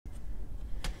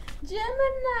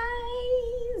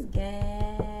Gemini's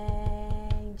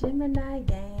gang. Gemini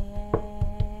gang.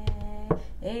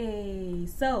 Hey,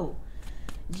 so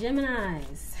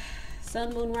Gemini's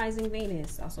Sun, Moon, Rising,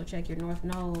 Venus. Also check your North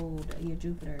Node, your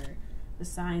Jupiter, the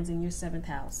signs in your 7th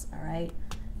house. All right.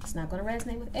 It's not going to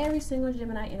resonate with every single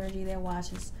Gemini energy that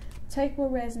watches. Take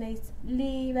what resonates,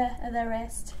 leave the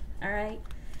rest. All right.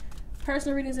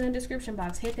 Personal readings in the description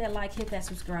box. Hit that like, hit that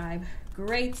subscribe.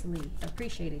 Greatly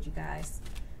appreciated, you guys.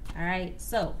 All right.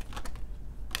 So,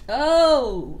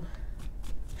 oh.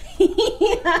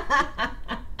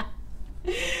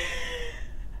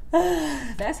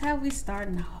 That's how we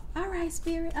starting off. All right,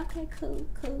 Spirit. Okay, cool.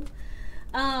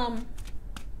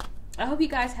 I hope you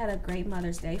guys had a great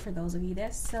Mother's Day. For those of you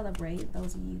that celebrate,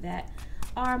 those of you that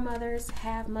are mothers,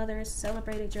 have mothers,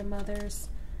 celebrated your mothers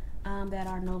that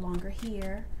are no longer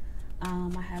here.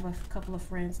 I have a couple of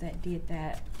friends that did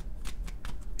that.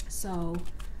 So,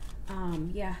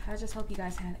 yeah, I just hope you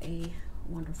guys had a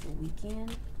wonderful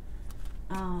weekend.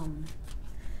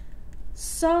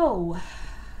 So,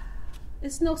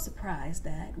 it's no surprise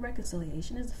that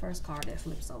reconciliation is the first card that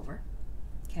flips over.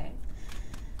 Okay.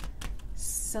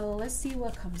 So let's see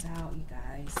what comes out, you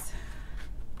guys.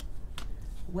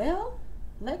 Well,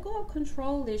 let go of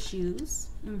control issues.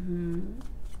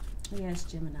 Yes,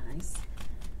 Geminis.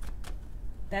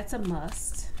 That's a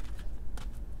must.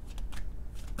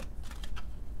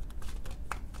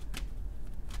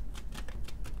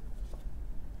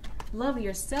 Love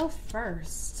yourself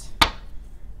first.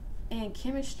 And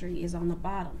chemistry is on the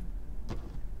bottom.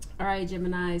 All right,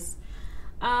 Geminis.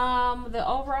 The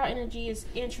overall energy is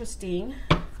interesting,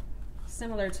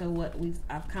 similar to what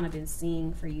I've kind of been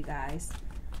seeing for you guys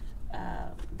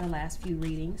the last few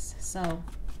readings. So,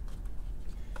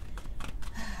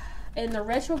 and the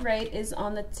retrograde is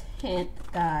on the 10th,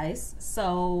 guys.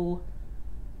 So,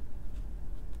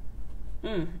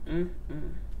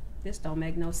 this don't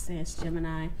make no sense,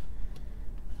 Gemini.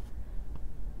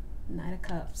 Knight of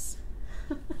Cups.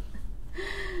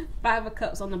 5 of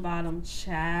Cups on the bottom,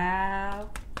 child.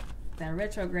 That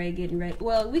retrograde getting ready.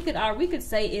 Well, we could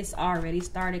say it's already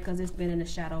started because it's been in the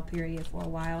shadow period for a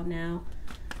while now.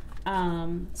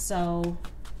 So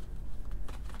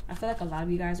I feel like a lot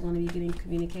of you guys are going to be getting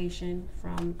communication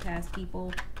from past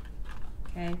people.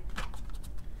 Okay,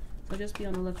 so just be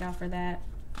on the lookout for that.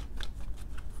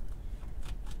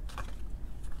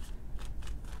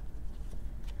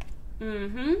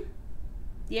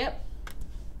 Yep.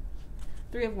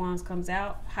 3 of Wands comes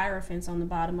out. Hierophants on the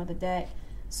bottom of the deck.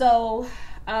 So,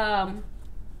 I'm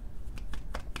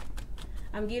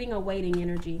getting a waiting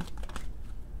energy.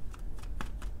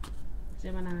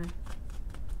 Gemini.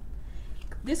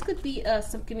 This could be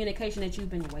some communication that you've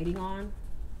been waiting on.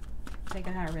 Take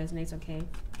it how it resonates, okay?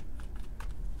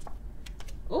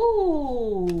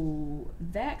 Ooh,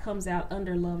 that comes out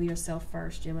under love yourself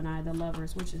first, Gemini. The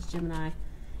Lovers, which is Gemini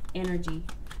energy.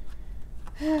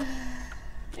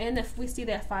 And if we see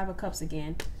that 5 of Cups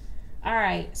again. All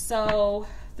right, so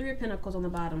 3 of Pentacles on the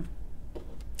bottom.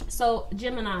 So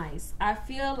Geminis, I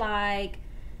feel like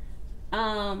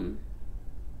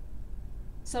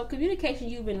so communication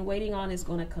you've been waiting on is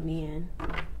going to come in.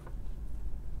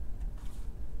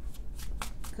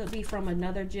 Could be from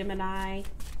another Gemini.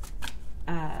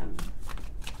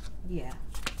 Yeah.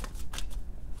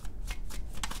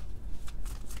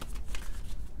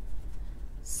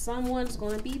 Someone's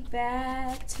going to be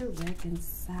back to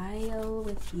reconcile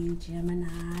with you,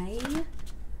 Gemini.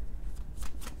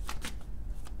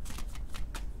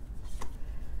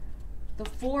 The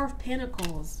 4 of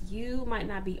Pentacles. You might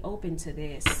not be open to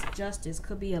this. Justice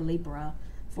could be a Libra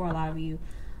for a lot of you.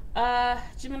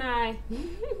 Gemini.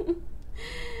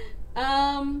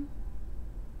 The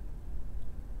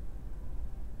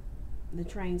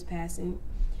train's passing.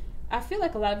 I feel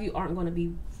like a lot of you aren't going to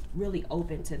be really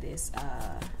open to this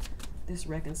this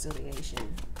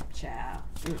reconciliation, child.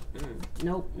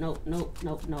 Nope.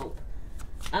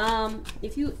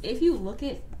 If you look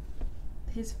at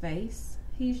his face,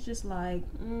 he's just like,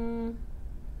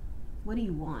 what do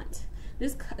you want?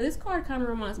 This card kind of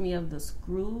reminds me of the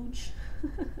Scrooge.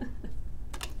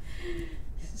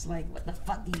 It's like, what the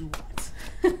fuck do you want?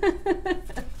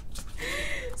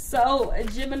 So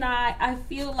Gemini, I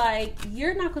feel like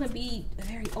you're not going to be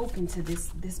very open to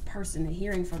this person and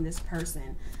hearing from this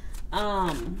person.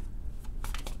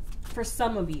 For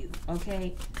some of you,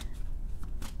 okay,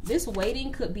 this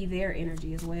waiting could be their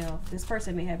energy as well. This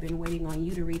person may have been waiting on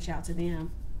you to reach out to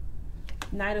them.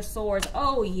 Knight of Swords.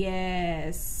 Oh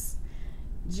yes,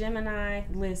 Gemini.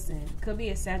 Listen, could be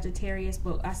a Sagittarius,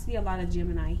 but I see a lot of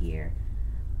Gemini here.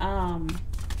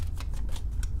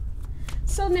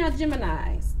 So now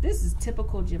Geminis, this is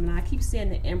typical Gemini. I keep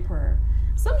saying the Emperor.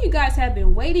 Some of you guys have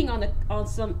been waiting on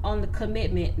the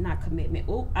commitment, not commitment.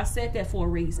 Oh, I said that for a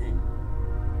reason.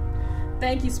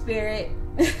 Thank you, Spirit.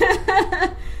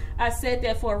 I said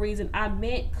that for a reason. I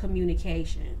meant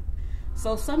communication.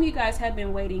 So some of you guys have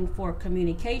been waiting for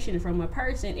communication from a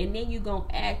person, and then you're gonna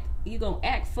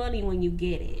act funny when you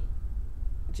get it,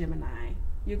 Gemini.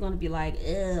 You're gonna be like,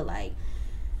 ugh, like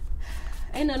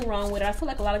ain't nothing wrong with it. I feel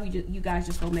like a lot of you guys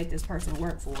just gonna make this person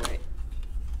work for it.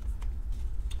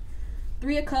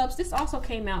 Three of Cups. This also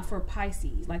came out for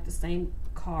Pisces, like the same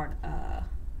card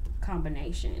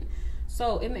combination.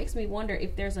 So it makes me wonder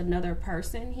if there's another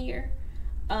person here.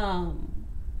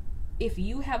 If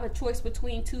you have a choice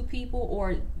between two people,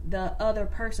 or the other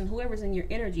person, whoever's in your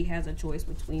energy, has a choice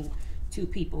between two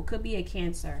people. Could be a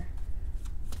Cancer.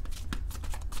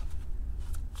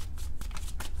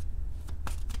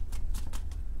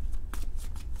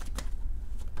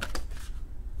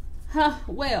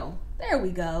 Well, there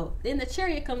we go. Then the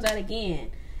Chariot comes out again.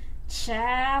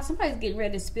 Child, somebody's getting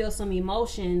ready to spill some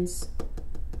emotions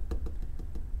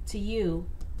to you.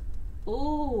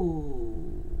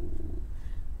 Ooh.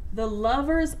 The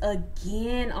Lovers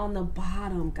again on the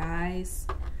bottom, guys.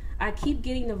 I keep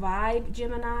getting the vibe,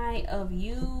 Gemini, of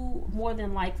you more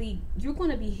than likely you're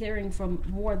going to be hearing from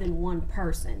more than one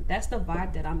person. That's the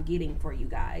vibe that I'm getting for you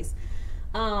guys.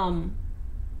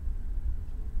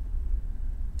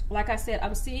 Like I said,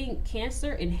 I'm seeing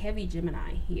Cancer and heavy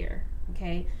Gemini here.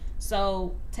 Okay,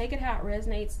 so take it how it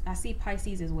resonates. I see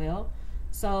Pisces as well,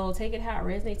 so take it how it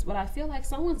resonates. But I feel like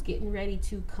someone's getting ready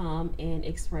to come and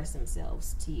express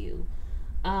themselves to you.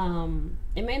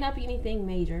 It may not be anything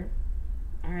major.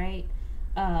 All right,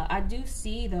 I do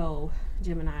see though,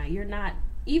 Gemini, you're not,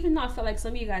 even though I feel like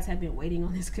some of you guys have been waiting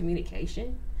on this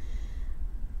communication,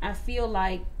 I feel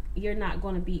like you're not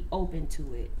going to be open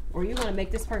to it, or you're going to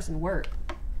make this person work.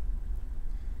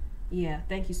 Yeah,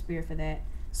 thank you, Spirit, for that.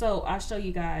 So I'll show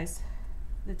you guys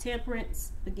the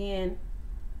Temperance again,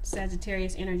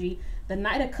 Sagittarius energy. The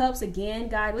Knight of Cups again,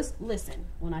 guys. Listen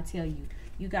when I tell you,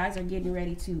 you guys are getting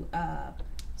ready to,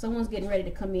 someone's getting ready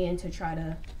to come in to try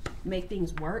to make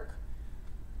things work.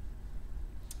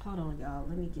 Hold on, y'all.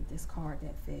 Let me get this card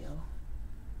that fell.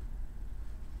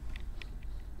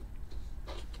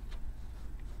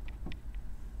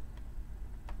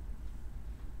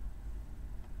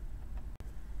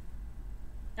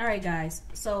 All right, guys.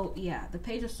 So yeah, the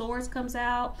Page of Swords comes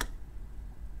out,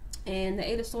 and the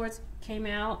Eight of Swords came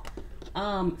out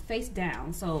face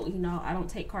down. So you know, I don't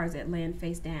take cards that land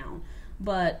face down,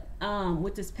 but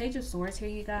with this Page of Swords here,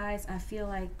 you guys, I feel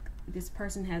like this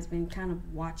person has been kind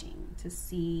of watching to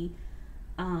see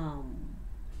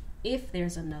if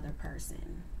there's another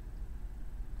person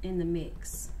in the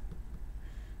mix,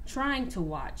 trying to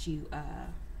watch you,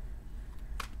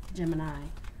 Gemini.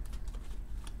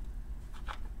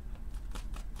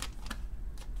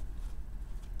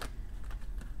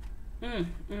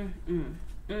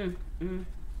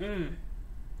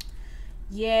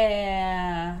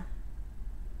 Yeah,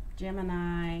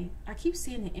 Gemini. I keep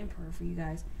seeing the Emperor for you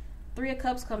guys. Three of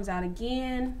Cups comes out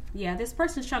again. Yeah, this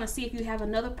person's trying to see if you have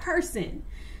another person.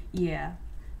 Yeah.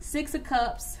 Six of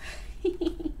Cups.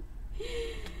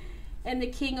 And the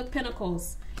King of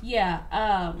Pentacles.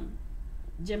 Yeah,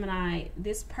 Gemini,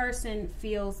 this person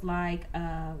feels like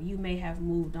you may have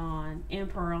moved on.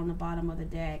 Emperor on the bottom of the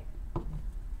deck.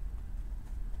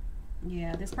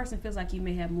 Yeah, this person feels like you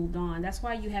may have moved on. That's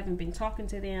why you haven't been talking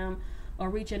to them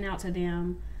or reaching out to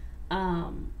them.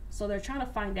 So they're trying to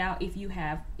find out if you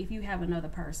have another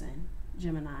person,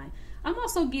 Gemini. I'm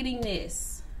also getting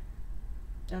this.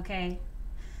 Okay.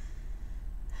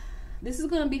 This is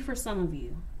going to be for some of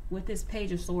you with this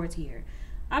Page of Swords here.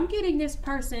 I'm getting this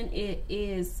person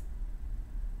is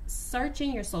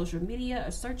searching your social media,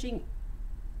 or searching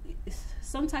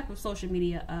some type of social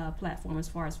media platform, as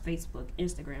far as Facebook,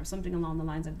 Instagram, something along the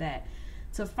lines of that,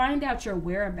 to find out your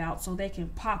whereabouts so they can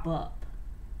pop up.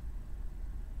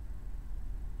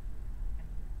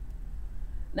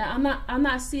 Now, I'm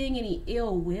not seeing any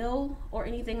ill will or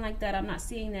anything like that. I'm not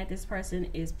seeing that this person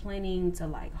is planning to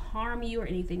like harm you or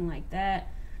anything like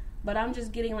that. But I'm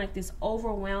just getting like this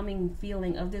overwhelming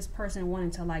feeling of this person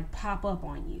wanting to like pop up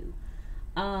on you.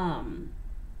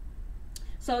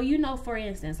 So, you know, for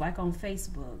instance, like on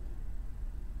Facebook,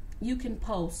 you can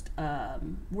post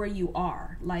where you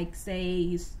are. Like, say,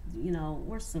 you know,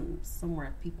 where's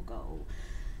somewhere people go?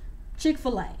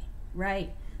 Chick-fil-A,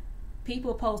 right?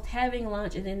 People post having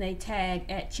lunch and then they tag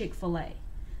at Chick-fil-A.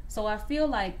 So I feel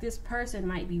like this person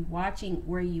might be watching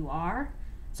where you are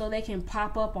so they can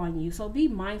pop up on you. So be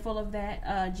mindful of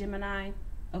that, Gemini,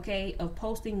 okay, of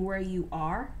posting where you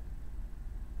are.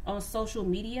 on social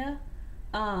media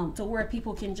to where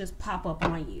people can just pop up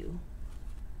on you.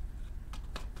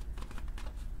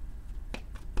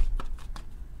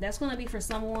 That's going to be for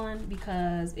someone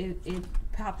because it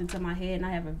popped into my head and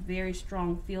I have a very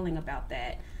strong feeling about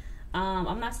that.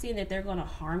 I'm not seeing that they're going to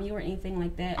harm you or anything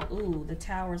like that. Ooh, the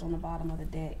tower's on the bottom of the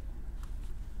deck.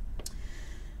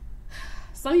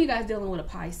 Some of you guys dealing with a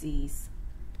Pisces.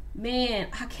 Man,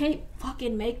 I can't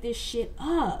fucking make this shit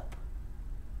up.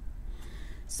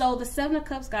 So the Seven of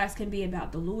Cups, guys, can be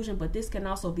about delusion, but this can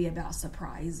also be about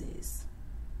surprises,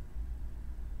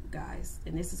 guys.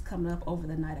 And this is coming up over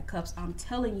the Knight of Cups. I'm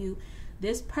telling you,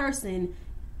 this person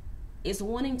is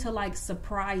wanting to like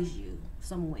surprise you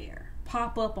somewhere,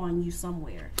 pop up on you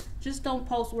somewhere. Just don't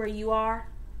post where you are,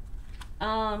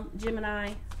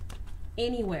 Gemini,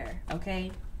 anywhere,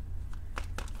 okay?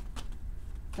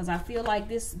 Because I feel like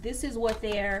this is what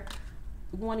they're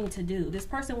wanting to do. This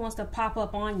person wants to pop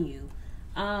up on you.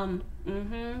 10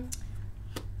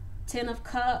 of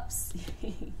Cups.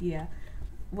 Yeah,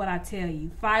 what I tell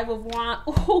you. 5 of Wands.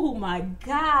 Oh my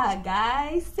God,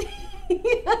 guys.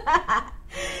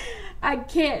 I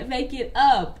can't make it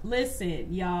up.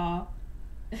 Listen, y'all.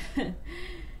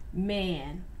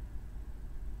 Man.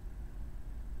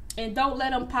 And don't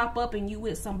let them pop up and you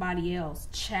with somebody else.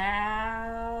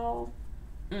 Child.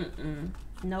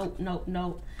 Nope, nope,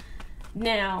 nope.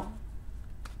 Now,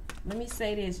 let me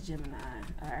say this, Gemini.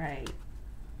 All right.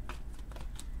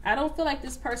 I don't feel like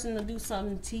this person will do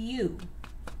something to you.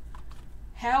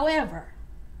 However,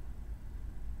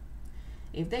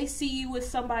 if they see you with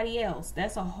somebody else,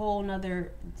 that's a whole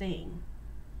nother thing.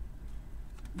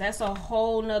 That's a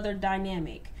whole nother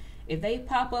dynamic. If they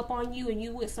pop up on you and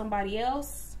you with somebody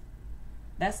else,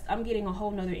 I'm getting a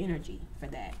whole nother energy for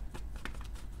that.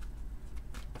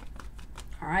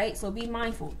 All right, so be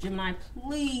mindful, Gemini.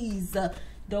 Please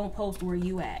don't post where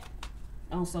you at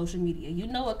on social media. You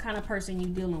know what kind of person you're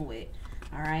dealing with.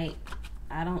 All right,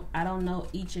 I don't know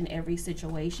each and every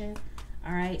situation.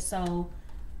 All right, so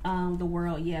the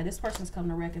world, yeah, this person's coming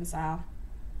to reconcile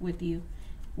with you.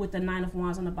 With the 9 of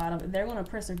Wands on the bottom, they're going to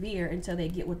persevere until they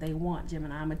get what they want,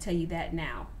 Gemini. I'm gonna tell you that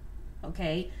now,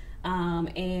 okay?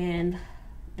 And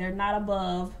they're not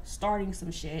above starting some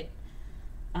shit.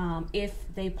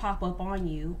 If they pop up on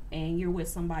you and you're with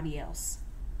somebody else.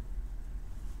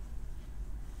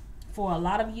 For a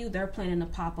lot of you, they're planning to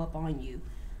pop up on you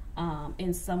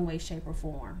in some way, shape, or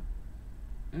form.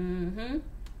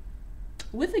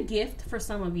 With a gift for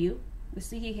some of you. You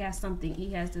see, he has something.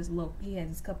 He has this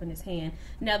cup in his hand.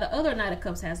 Now, the other Knight of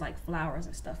Cups has like flowers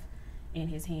and stuff in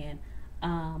his hand.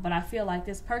 But I feel like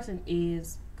this person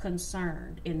is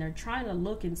concerned and they're trying to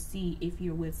look and see if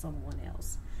you're with someone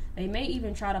else. They may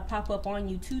even try to pop up on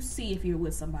you to see if you're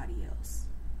with somebody else.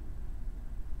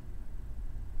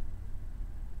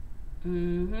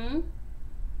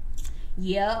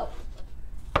 Yep.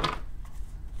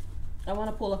 I want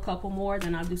to pull a couple more,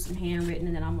 then I'll do some handwritten,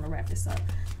 and then I'm going to wrap this up.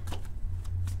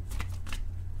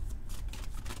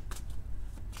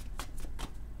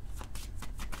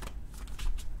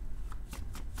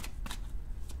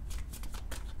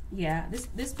 Yeah,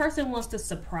 this person wants to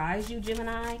surprise you,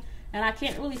 Gemini. And I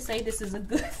can't really say this is a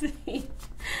good thing.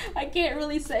 I can't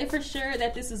really say for sure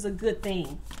that this is a good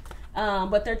thing.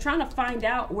 But they're trying to find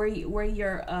out where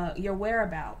your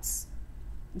whereabouts,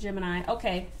 Gemini.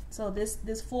 Okay, so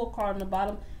this full card on the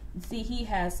bottom, see he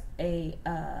has a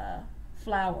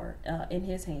flower in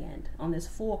his hand on this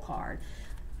full card.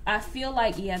 I feel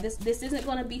like, yeah, this isn't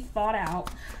going to be thought out.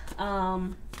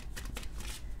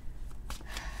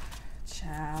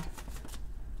 Child.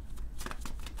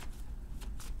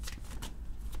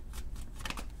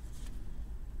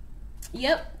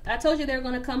 Yep, I told you they're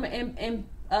going to come and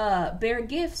bear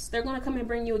gifts. They're going to come and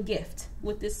bring you a gift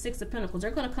with this 6 of Pentacles.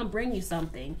 They're going to come bring you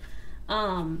something.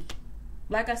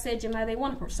 Like I said, Gemini, they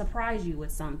want to surprise you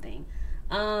with something.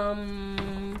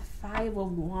 5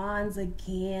 of Wands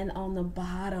again on the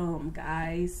bottom,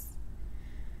 guys.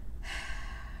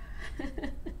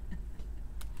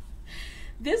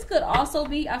 This could also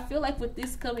be, I feel like with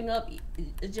this coming up,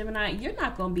 Gemini, you're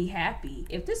not going to be happy.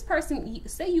 If this person,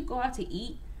 say you go out to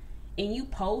eat, and you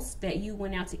post that you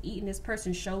went out to eat and this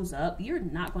person shows up, you're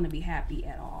not going to be happy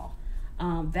at all.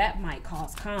 That might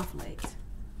cause conflict.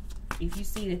 If you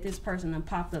see that this person then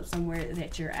popped up somewhere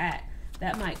that you're at,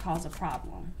 that might cause a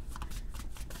problem.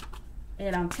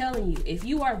 And I'm telling you, if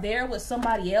you are there with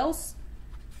somebody else,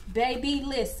 baby,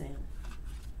 listen.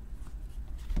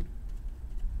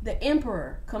 The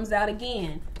Emperor comes out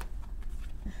again.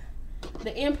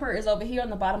 The Emperor is over here on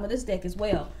the bottom of this deck as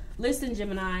well. Listen,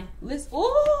 Gemini. Listen.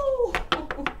 Ooh.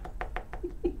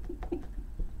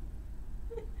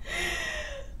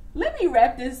 Let me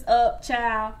wrap this up,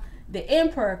 child. The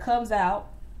Emperor comes out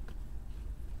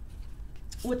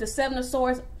with the Seven of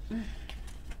Swords.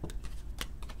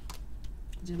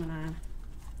 Gemini.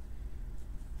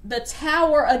 The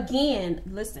Tower again.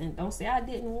 Listen, don't say I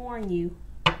didn't warn you,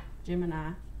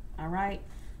 Gemini. All right?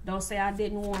 Don't say I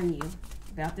didn't warn you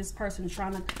about this person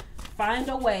trying to find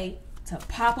a way to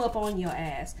pop up on your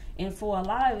ass. And for a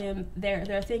lot of them,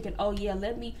 they're thinking, oh yeah,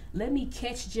 let me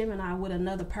catch Gemini with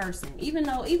another person, even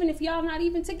if y'all not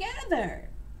even together.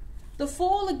 The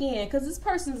Fool again, because this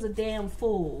person's a damn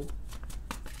fool.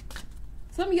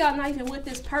 Some of y'all not even with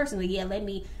this person. Like, yeah, let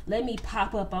me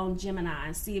pop up on Gemini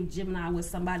and see if Gemini with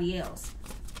somebody else,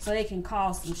 so they can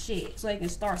cause some shit, so they can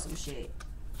start some shit.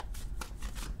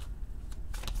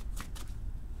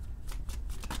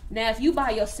 Now, if you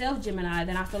by yourself, Gemini,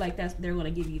 then I feel like they're going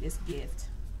to give you this gift.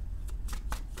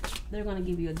 They're going to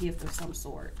give you a gift of some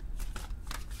sort.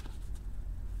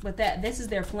 But this is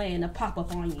their plan, to pop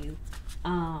up on you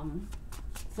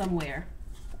somewhere.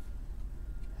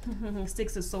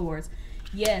 Six of Swords.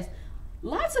 Yes.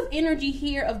 Lots of energy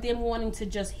here of them wanting to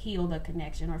just heal the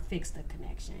connection or fix the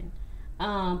connection.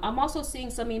 I'm also seeing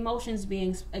some emotions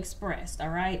being expressed, all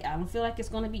right? I don't feel like it's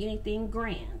going to be anything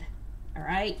grand. All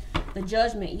right, the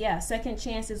Judgment, yeah, second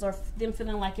chances, or them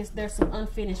feeling like there's some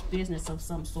unfinished business of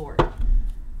some sort.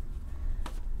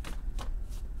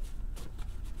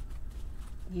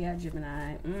 Yeah,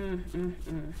 Gemini.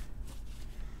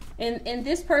 And in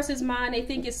this person's mind, they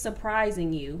think it's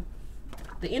surprising you.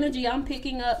 The energy I'm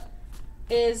picking up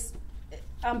is,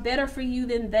 I'm better for you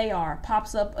than they are.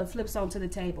 Pops up and flips onto the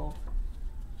table.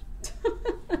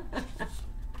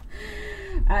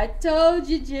 I told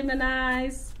you,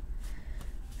 Geminis.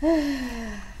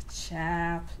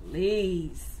 Child,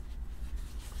 please.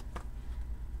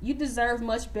 You deserve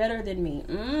much better than me.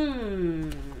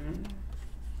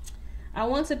 I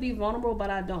want to be vulnerable,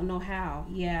 but I don't know how.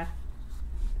 Yeah.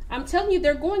 I'm telling you,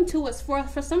 they're going to,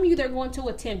 for some of you, they're going to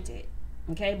attempt it.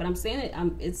 Okay, but I'm saying it,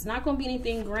 it's not going to be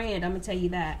anything grand. I'm going to tell you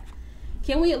that.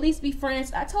 Can we at least be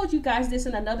friends? I told you guys this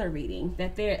in another reading,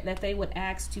 that they would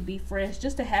ask to be friends,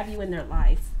 just to have you in their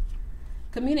life.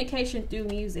 Communication through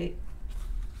music.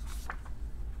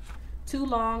 Too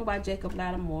Long by Jacob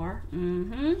Lattimore.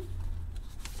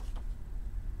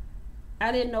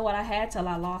 I didn't know what I had till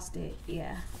I lost it.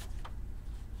 Yeah.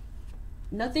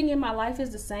 Nothing in my life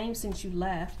is the same since you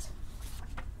left.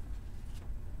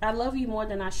 I love you more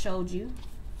than I showed you.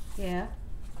 Yeah.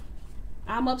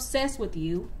 I'm obsessed with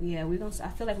you. Yeah, I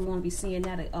feel like we're gonna be seeing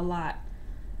that a lot.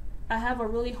 I have a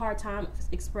really hard time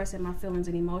expressing my feelings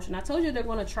and emotion. I told you they're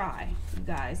gonna try, you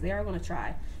guys. They are gonna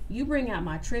try. You bring out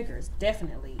my triggers,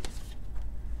 definitely.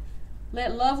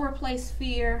 Let love replace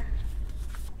fear.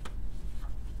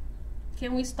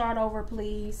 Can we start over,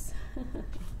 please?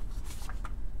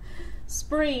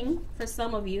 Spring for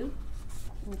some of you.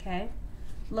 Okay.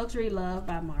 Luxury Love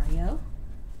by Mario.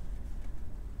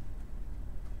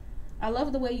 I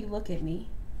love the way you look at me.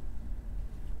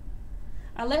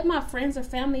 I let my friends or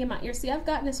family in my ear. See, I've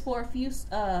gotten this for a few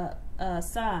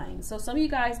signs. So some of you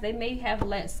guys, they may have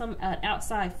let some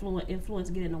outside influence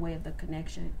get in the way of the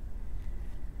connection.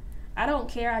 I don't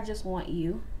care. I just want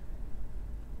you.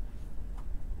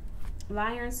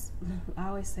 Lions. I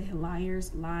always say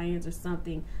liars, lions, or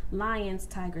something. Lions,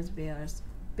 tigers, bears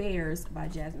by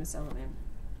Jasmine Sullivan.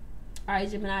 All right,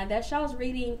 Gemini, that's y'all's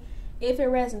reading. If it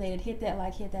resonated, hit that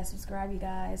like, hit that subscribe, you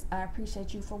guys. I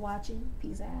appreciate you for watching.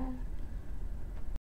 Peace out.